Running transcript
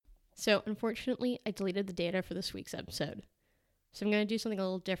So unfortunately, I deleted the data for this week's episode. So I'm going to do something a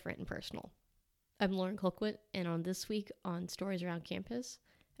little different and personal. I'm Lauren Colquitt, and on this week on Stories Around Campus,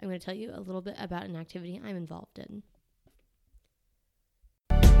 I'm going to tell you a little bit about an activity I'm involved in.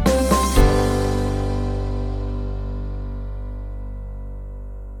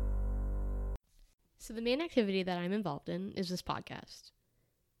 So the main activity that I'm involved in is this podcast.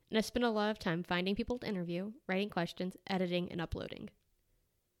 And I spend a lot of time finding people to interview, writing questions, editing, and uploading.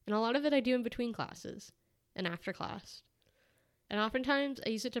 And a lot of it I do in between classes and after class. And oftentimes I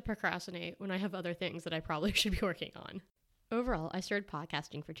use it to procrastinate when I have other things that I probably should be working on. Overall, I started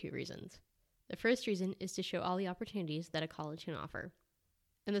podcasting for 2 reasons. The first reason is to show all the opportunities that a college can offer.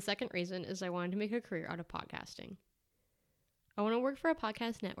 And the second reason is I wanted to make a career out of podcasting. I want to work for a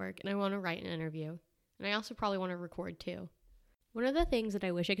podcast network, and I want to write an interview. And I also probably want to record too. One of the things that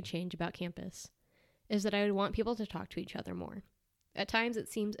I wish I could change about campus is that I would want people to talk to each other more. At times it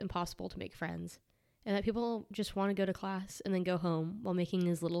seems impossible to make friends, and that people just want to go to class and then go home while making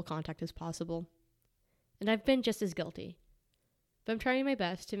as little contact as possible. And I've been just as guilty. But I'm trying my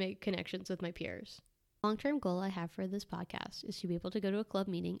best to make connections with my peers. The long-term goal I have for this podcast is to be able to go to a club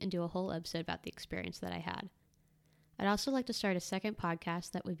meeting and do a whole episode about the experience that I had. I'd also like to start a second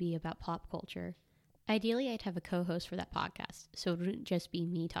podcast that would be about pop culture. Ideally, I'd have a co-host for that podcast, so it wouldn't just be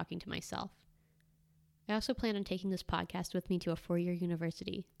me talking to myself. I also plan on taking this podcast with me to a 4-year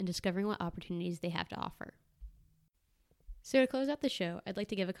university and discovering what opportunities they have to offer. So to close out the show, I'd like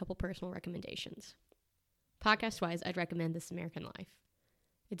to give a couple personal recommendations. Podcast-wise, I'd recommend This American Life.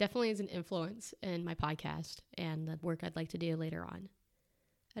 It definitely is an influence in my podcast and the work I'd like to do later on.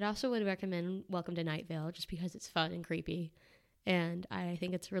 I'd also would recommend Welcome to Night Vale just because it's fun and creepy, and I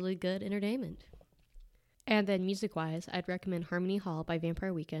think it's really good entertainment. And then music-wise, I'd recommend Harmony Hall by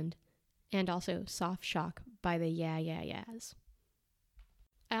Vampire Weekend, and also Soft Shock by the Yeah Yeah Yeahs.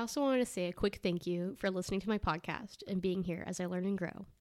 I also wanted to say a quick thank you for listening to my podcast and being here as I learn and grow.